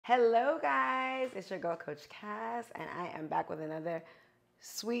Hello guys, it's your girl Coach Cass and I am back with another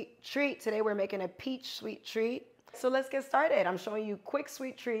sweet treat. Today we're making a peach sweet treat. So let's get started. I'm showing you quick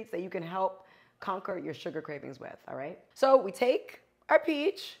sweet treats that you can help conquer your sugar cravings with, all right? So we take our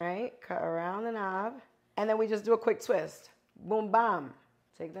peach, right, cut around the knob, and then we just do a quick twist. Boom, bam.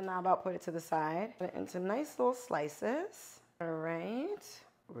 Take the knob out, put it to the side, put it into nice little slices, all right?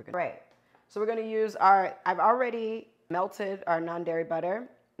 So we're gonna use I've already melted our non-dairy butter.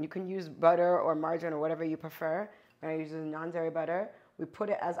 You can use butter or margarine or whatever you prefer. We're gonna use non-dairy butter. We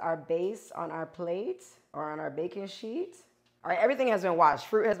put it as our base on our plate or on our baking sheet. All right, everything has been washed.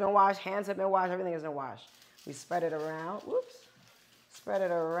 Fruit has been washed, hands have been washed, everything has been washed. We spread it around, whoops. Spread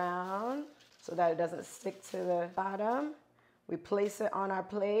it around so that it doesn't stick to the bottom. We place it on our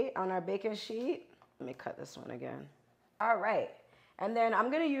plate, on our baking sheet. Let me cut this one again. All right, and then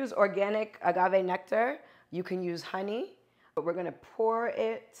I'm gonna use organic agave nectar. You can use honey. But we're gonna pour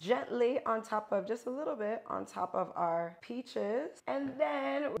it gently on top of, just a little bit, on top of our peaches. And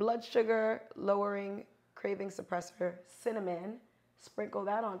then blood sugar lowering craving suppressor, cinnamon. Sprinkle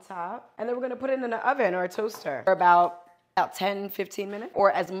that on top. And then we're gonna put it in the oven or a toaster for about 10, 15 minutes, or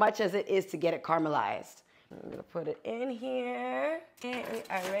as much as it is to get it caramelized. I'm gonna put it in here. And we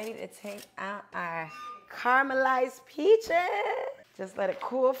are ready to take out our caramelized peaches. Just let it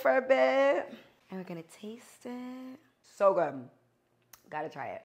cool for a bit. And we're gonna taste it. So good. Gotta try it.